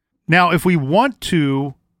had. Now, if we want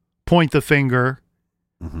to point the finger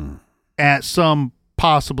at some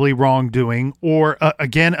possibly wrongdoing or,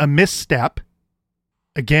 again, a misstep,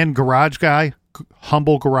 again, garage guy,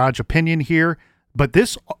 humble garage opinion here, but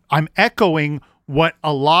this, I'm echoing what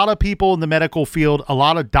a lot of people in the medical field, a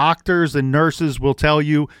lot of doctors and nurses will tell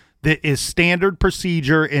you that is standard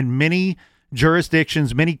procedure in many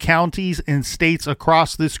jurisdictions, many counties and states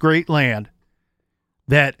across this great land,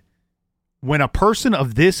 that when a person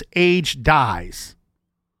of this age dies,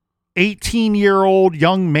 18-year-old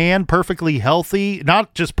young man, perfectly healthy,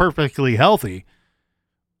 not just perfectly healthy,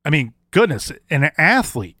 I mean, goodness, an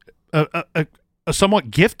athlete, a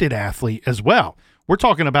somewhat gifted athlete as well. We're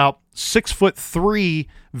talking about 6'3",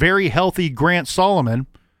 very healthy Grant Solomon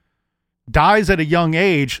dies at a young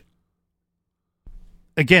age.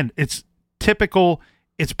 Again, it's typical,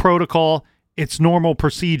 it's protocol, it's normal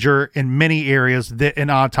procedure in many areas that an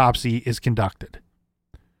autopsy is conducted.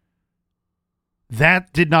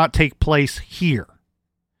 That did not take place here.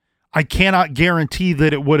 I cannot guarantee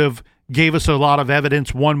that it would have gave us a lot of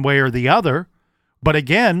evidence one way or the other. But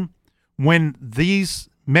again, when these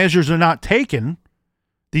measures are not taken,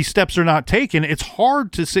 these steps are not taken, it's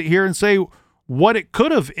hard to sit here and say what it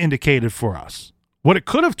could have indicated for us, what it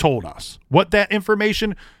could have told us, what that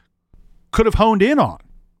information could have honed in on.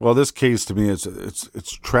 Well, this case to me,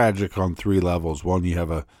 it's tragic on three levels. One, you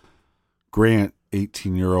have Grant,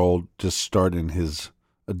 18-year-old, just starting his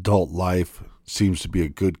adult life, seems to be a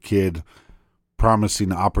good kid,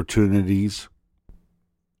 promising opportunities,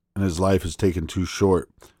 and his life is taken too short.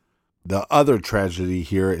 The other tragedy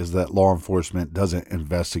here is that law enforcement doesn't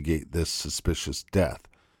investigate this suspicious death.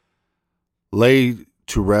 Lay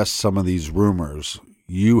to rest some of these rumors.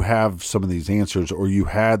 You have some of these answers, or you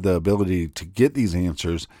had the ability to get these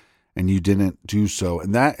answers, and you didn't do so.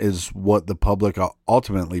 And that is what the public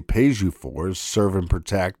ultimately pays you for, is serve and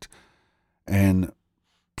protect. And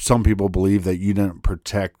some people believe that you didn't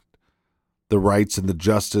protect the rights and the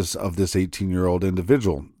justice of this 18-year-old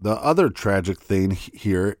individual. The other tragic thing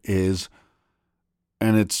here is,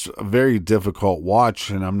 and it's a very difficult watch,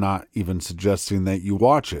 and I'm not even suggesting that you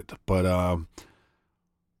watch it, but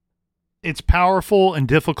it's powerful and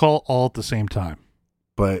difficult all at the same time.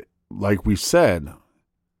 But like we said,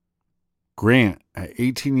 Grant at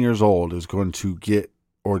 18 years old is going to get,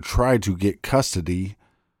 or try to get, custody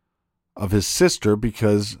of his sister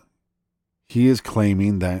because he is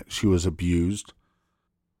claiming that she was abused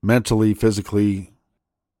mentally, physically,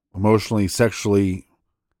 emotionally, sexually,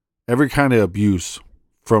 every kind of abuse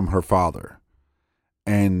from her father.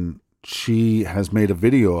 And she has made a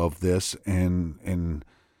video of this and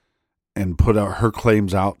put out her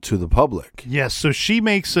claims out to the public. Yes, so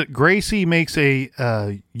Gracie makes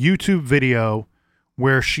a YouTube video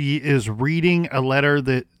where she is reading a letter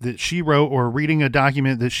that she wrote, or reading a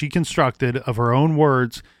document that she constructed of her own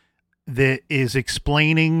words, that is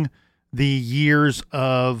explaining the years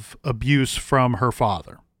of abuse from her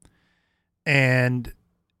father. And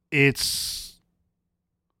it's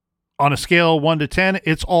on a scale of 1 to 10,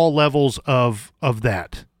 it's all levels of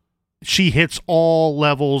that. She hits all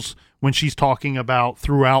levels when she's talking about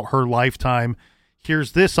throughout her lifetime.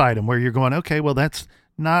 Here's this item where you're going, okay, well, that's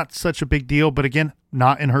not such a big deal, but again,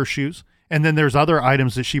 not in her shoes. And then there's other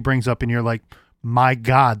items that she brings up and you're like, my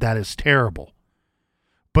God, that is terrible.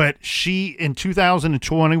 But she, in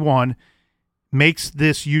 2021, makes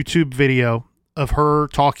this YouTube video of her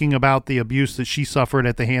talking about the abuse that she suffered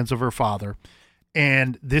at the hands of her father.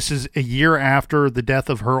 And this is a year after the death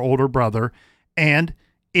of her older brother. And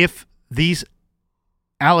if these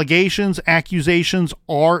allegations, accusations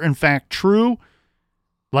are in fact true,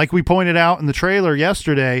 like we pointed out in the trailer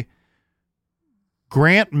yesterday,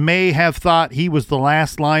 Grant may have thought he was the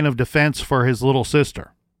last line of defense for his little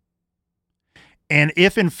sister. And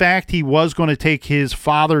if in fact he was going to take his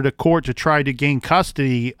father to court to try to gain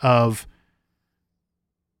custody of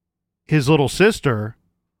his little sister,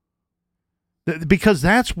 because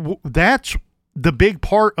that's the big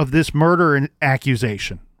part of this murder and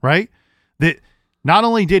accusation, right? That not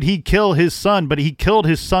only did he kill his son, but he killed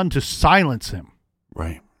his son to silence him.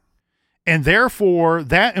 Right. And therefore,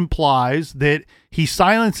 that implies that he's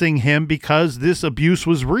silencing him because this abuse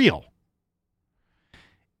was real.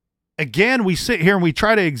 Again, we sit here and we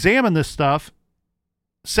try to examine this stuff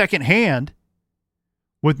secondhand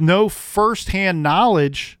with no firsthand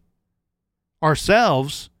knowledge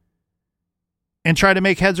ourselves and try to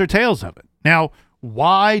make heads or tails of it. Now,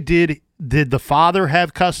 why did the father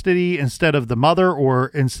have custody instead of the mother, or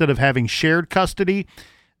instead of having shared custody?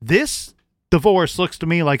 This divorce looks to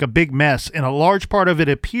me like a big mess, and a large part of it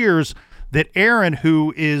appears that Aaron,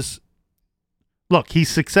 who is, look, he's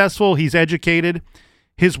successful, he's educated,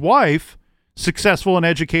 his wife, successful and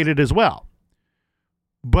educated as well.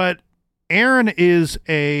 But Aaron is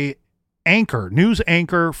a news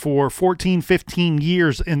anchor for 14, 15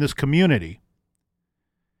 years in this community.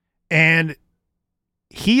 And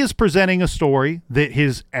he is presenting a story that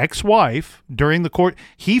his ex-wife, during the court,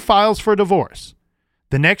 he files for divorce.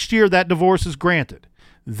 The next year, that divorce is granted.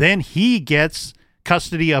 Then he gets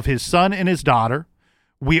custody of his son and his daughter.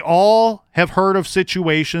 We all have heard of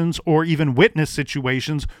situations, or even witnessed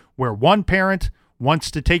situations, where one parent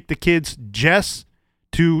wants to take the kids just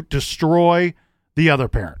to destroy the other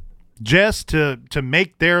parent, just to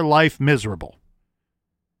make their life miserable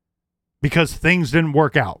because things didn't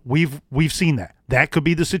work out. We've seen that. That could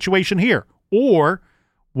be the situation here. Or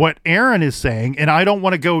what Aaron is saying, and I don't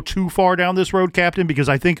want to go too far down this road, Captain, because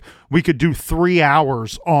I think we could do 3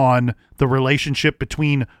 hours on the relationship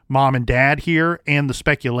between mom and dad here and the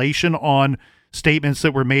speculation on statements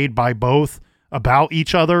that were made by both about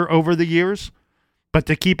each other over the years. But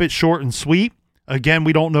to keep it short and sweet, again,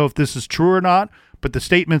 we don't know if this is true or not, but the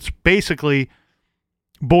statements basically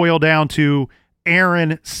boil down to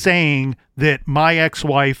Aaron saying that my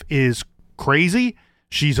ex-wife is crazy,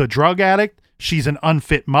 she's a drug addict, she's an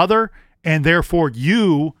unfit mother, and therefore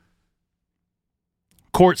you,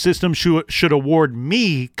 court system, should award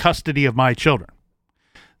me custody of my children.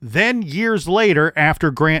 Then years later, after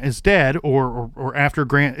Grant is dead, or after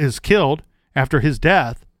Grant is killed, after his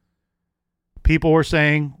death, people were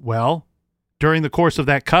saying, well, during the course of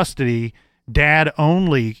that custody,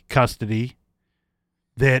 dad-only custody,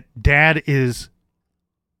 that dad is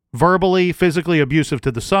verbally, physically abusive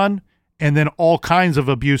to the son, and then all kinds of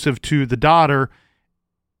abusive to the daughter,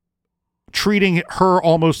 treating her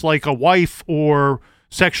almost like a wife or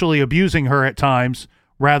sexually abusing her at times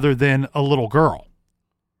rather than a little girl.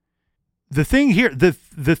 The thing here, the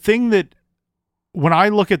thing that when I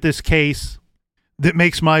look at this case that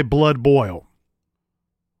makes my blood boil,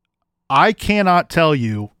 I cannot tell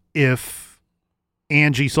you if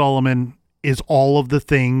Angie Solomon is all of the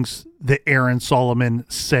things that Aaron Solomon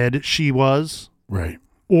said she was. Right.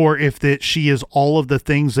 Or if that she is all of the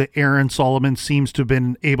things that Aaron Solomon seems to have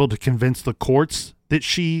been able to convince the courts that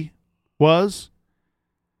she was.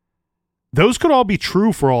 Those could all be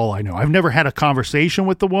true for all I know. I've never had a conversation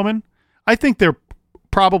with the woman. I think they're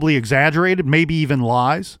probably exaggerated, maybe even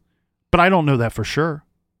lies, but I don't know that for sure.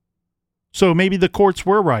 So maybe the courts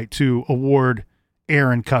were right to award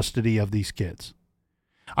Aaron custody of these kids.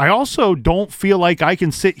 I also don't feel like I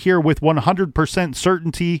can sit here with 100%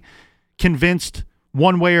 certainty convinced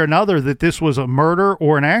one way or another that this was a murder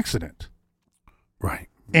or an accident. Right.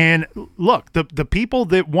 And look, the people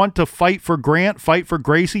that want to fight for Grant, fight for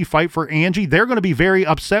Gracie, fight for Angie, they're going to be very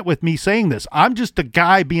upset with me saying this. I'm just a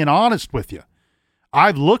guy being honest with you.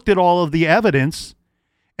 I've looked at all of the evidence,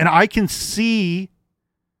 and I can see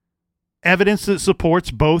evidence that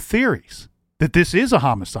supports both theories, that this is a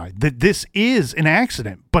homicide, that this is an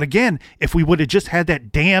accident. But again, if we would have just had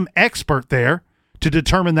that damn expert there to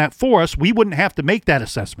determine that for us, we wouldn't have to make that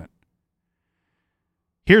assessment.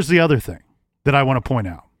 Here's the other thing that I want to point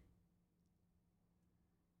out.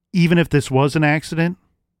 Even if this was an accident,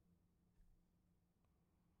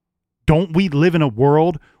 don't we live in a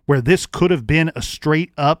world where this could have been a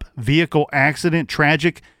straight up vehicle accident,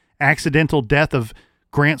 tragic accidental death of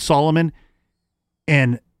Grant Solomon,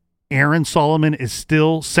 and Aaron Solomon is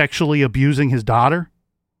still sexually abusing his daughter?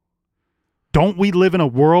 Don't we live in a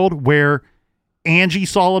world where Angie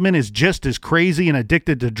Solomon is just as crazy and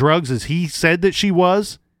addicted to drugs as he said that she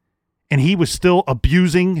was, and he was still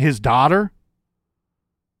abusing his daughter?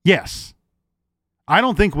 Yes. I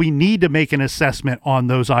don't think we need to make an assessment on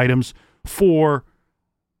those items for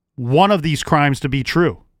one of these crimes to be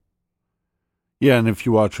true. Yeah, and if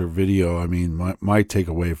you watch her video, I mean, my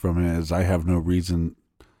takeaway from it is I have no reason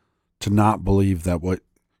to not believe that what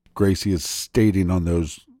Gracie is stating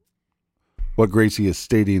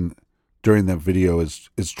during that video is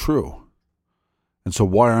true. And so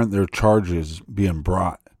why aren't there charges being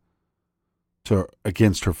brought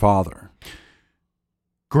against her father?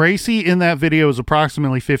 Gracie in that video is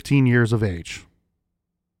approximately 15 years of age.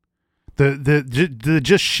 The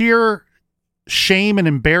just sheer shame and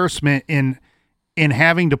embarrassment in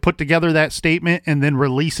having to put together that statement and then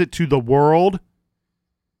release it to the world,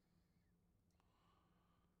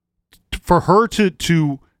 for her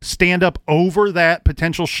to stand up over that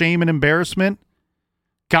potential shame and embarrassment,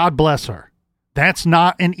 God bless her. That's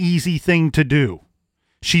not an easy thing to do.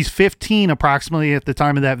 She's 15 approximately at the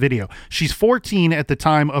time of that video. She's 14 at the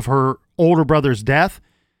time of her older brother's death,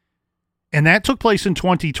 and that took place in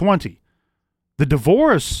 2020. The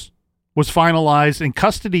divorce was finalized and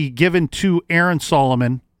custody given to Aaron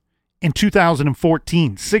Solomon in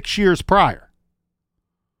 2014, 6 years prior.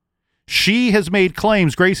 Gracie has made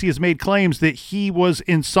claims that he was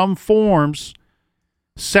in some forms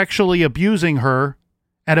sexually abusing her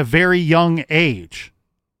at a very young age.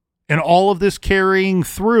 And all of this carrying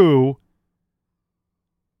through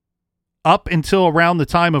up until around the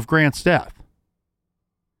time of Grant's death.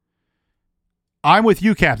 I'm with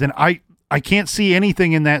you, Captain. I can't see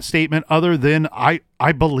anything in that statement other than I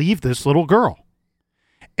believe this little girl.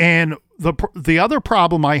 And the other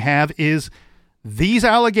problem I have is these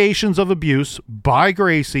allegations of abuse by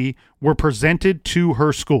Gracie were presented to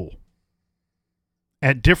her school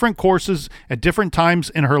at different courses at different times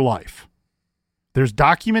in her life. There's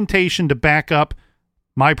documentation to back up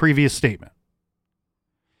my previous statement.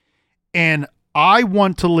 And I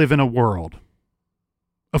want to live in a world,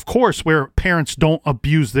 of course, where parents don't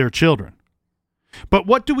abuse their children. But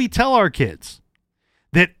what do we tell our kids?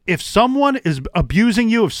 That if someone is abusing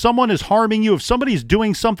you, if someone is harming you, if somebody is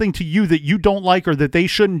doing something to you that you don't like or that they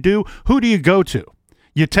shouldn't do, who do you go to?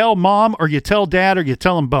 You tell mom or you tell dad or you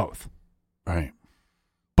tell them both. Right.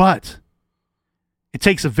 But it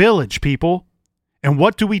takes a village, people. And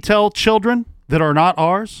what do we tell children that are not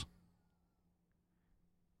ours?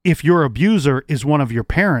 If your abuser is one of your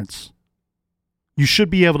parents, you should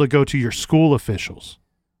be able to go to your school officials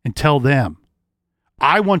and tell them,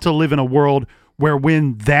 I want to live in a world where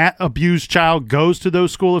when that abused child goes to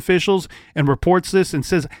those school officials and reports this and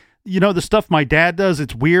says, the stuff my dad does,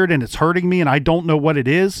 it's weird and it's hurting me and I don't know what it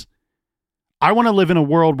is. I want to live in a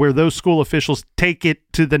world where those school officials take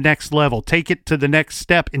it to the next level, take it to the next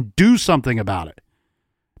step and do something about it.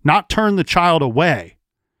 Not turn the child away,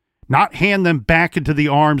 not hand them back into the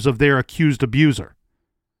arms of their accused abuser.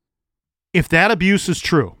 If that abuse is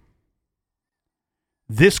true,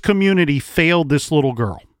 this community failed this little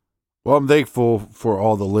girl. Well, I'm thankful for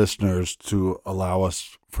all the listeners to allow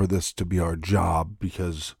us for this to be our job,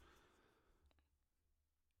 because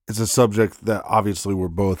it's a subject that obviously we're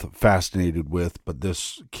both fascinated with, but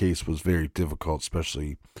this case was very difficult,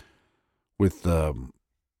 especially with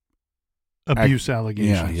abuse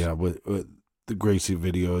allegations. Yeah, with the Gracie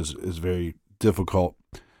video is very difficult.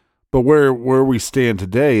 But where we stand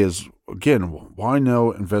today is, again, why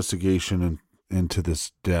no investigation into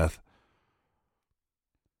this death?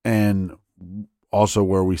 And also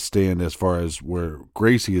where we stand as far as where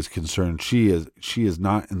Gracie is concerned, she is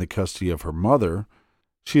not in the custody of her mother.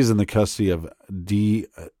 She is in the custody of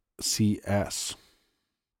DCS.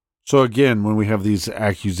 So again, when we have these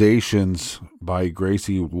accusations by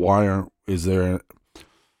Gracie, we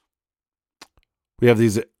have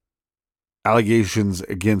these allegations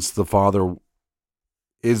against the father?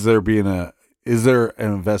 Is there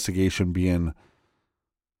an investigation being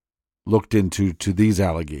looked into these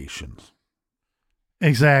allegations?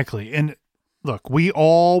 Exactly. And look, we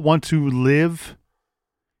all want to live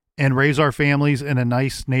and raise our families in a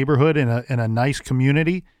nice neighborhood, in a nice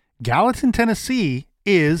community. Gallatin, Tennessee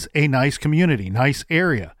is a nice community, nice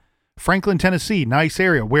area. Franklin, Tennessee, nice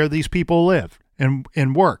area where these people lived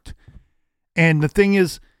and worked. And the thing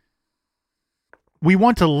is, we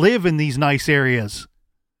want to live in these nice areas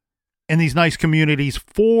and these nice communities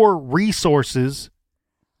for resources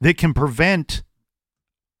that can prevent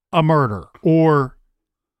a murder or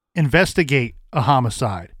investigate a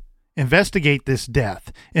homicide, investigate this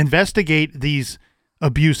death, investigate these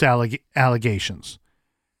abuse allegations.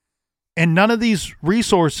 And none of these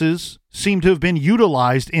resources seem to have been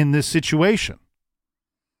utilized in this situation.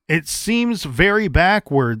 It seems very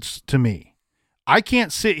backwards to me. I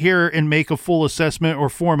can't sit here and make a full assessment or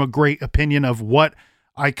form a great opinion of what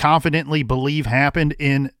I confidently believe happened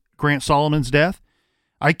in Grant Solomon's death.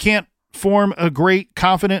 I can't form a great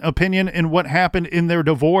confident opinion in what happened in their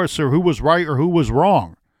divorce, or who was right or who was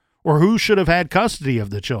wrong, or who should have had custody of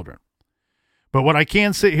the children. But what I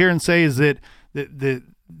can sit here and say is that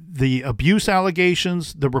the abuse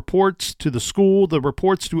allegations, the reports to the school, the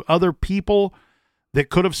reports to other people that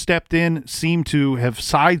could have stepped in seem to have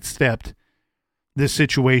sidestepped this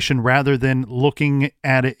situation rather than looking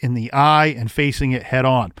at it in the eye and facing it head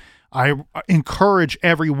on. I encourage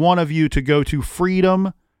every one of you to go to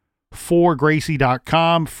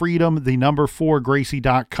freedom4gracie.com,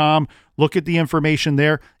 freedom4gracie.com. Look at the information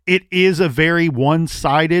there. It is a very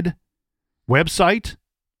one-sided website,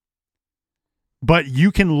 but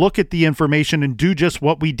you can look at the information and do just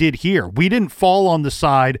what we did here. We didn't fall on the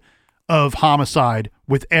side of homicide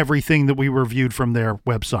with everything that we reviewed from their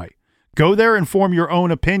website. Go there and form your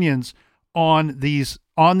own opinions on the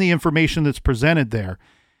information that's presented there.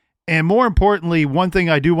 And more importantly, one thing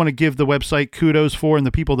I do want to give the website kudos for, and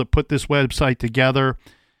the people that put this website together,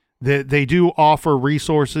 that they do offer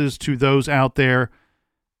resources to those out there,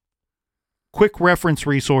 quick reference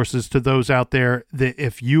resources to those out there, that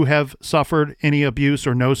if you have suffered any abuse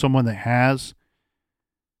or know someone that has,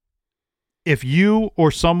 if you or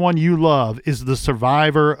someone you love is the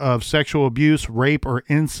survivor of sexual abuse, rape, or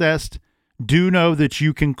incest, do know that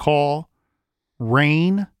you can call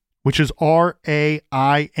RAINN, which is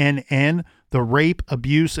RAINN, the Rape,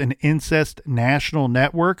 Abuse, and Incest National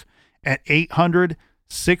Network, at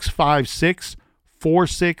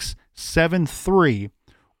 800-656-4673,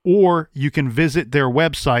 or you can visit their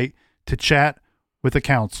website to chat with a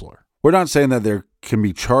counselor. We're not saying that there can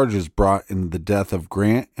be charges brought in the death of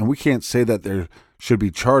Grant, and we can't say that there should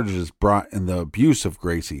be charges brought in the abuse of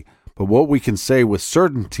Gracie. But what we can say with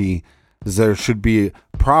certainty is there should be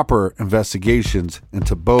proper investigations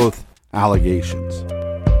into both allegations.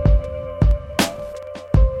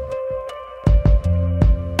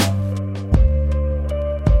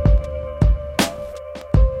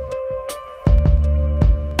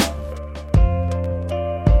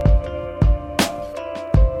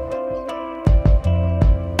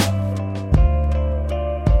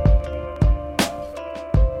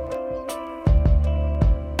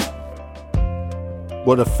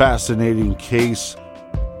 What a fascinating case.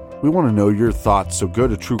 We want to know your thoughts, so go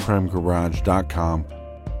to truecrimegarage.com.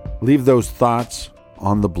 Leave those thoughts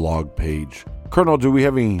on the blog page. Colonel, do we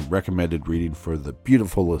have any recommended reading for the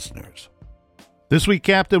beautiful listeners? This week,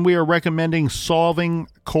 Captain, we are recommending Solving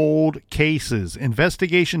Cold Cases,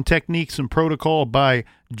 Investigation Techniques and Protocol by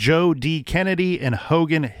Joe D. Kennedy and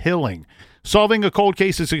Hogan Hilling. Solving a cold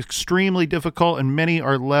case is extremely difficult and many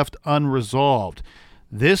are left unresolved.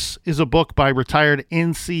 This is a book by retired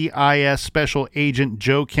NCIS Special Agent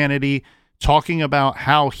Joe Kennedy talking about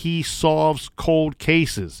how he solves cold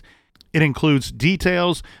cases. It includes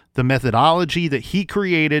details, the methodology that he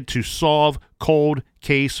created to solve cold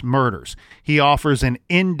case murders. He offers an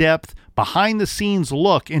in-depth, behind-the-scenes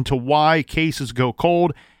look into why cases go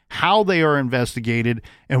cold, how they are investigated,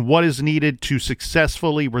 and what is needed to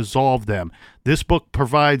successfully resolve them. This book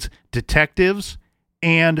provides detectives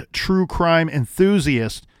and true crime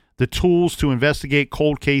enthusiasts the tools to investigate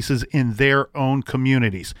cold cases in their own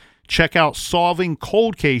communities. Check out Solving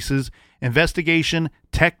Cold Cases, Investigation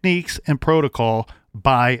Techniques and Protocol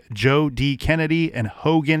by Joe D. Kennedy and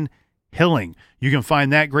Hogan Hilling. You can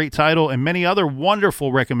find that great title and many other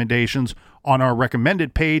wonderful recommendations on our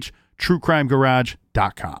recommended page,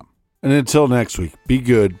 truecrimegarage.com. And until next week, be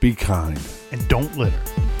good, be kind, and don't litter.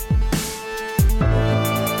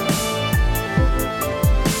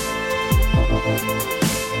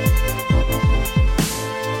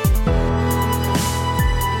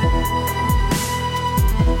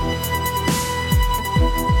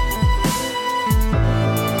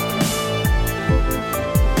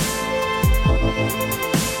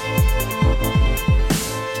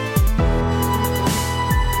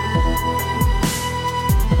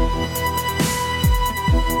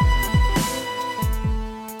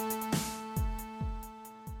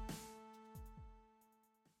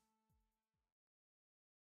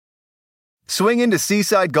 Swing into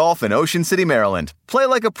Seaside Golf in Ocean City, Maryland. Play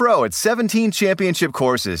like a pro at 17 championship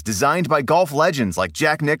courses designed by golf legends like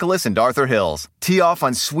Jack Nicklaus and Arthur Hills. Tee off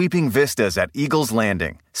on sweeping vistas at Eagles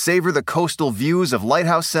Landing. Savor the coastal views of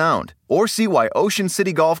Lighthouse Sound. Or see why Ocean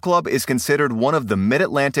City Golf Club is considered one of the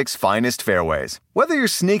Mid-Atlantic's finest fairways. Whether you're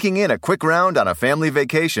sneaking in a quick round on a family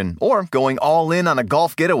vacation or going all in on a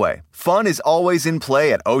golf getaway, fun is always in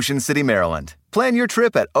play at Ocean City, Maryland. Plan your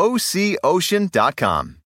trip at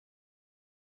OCOcean.com.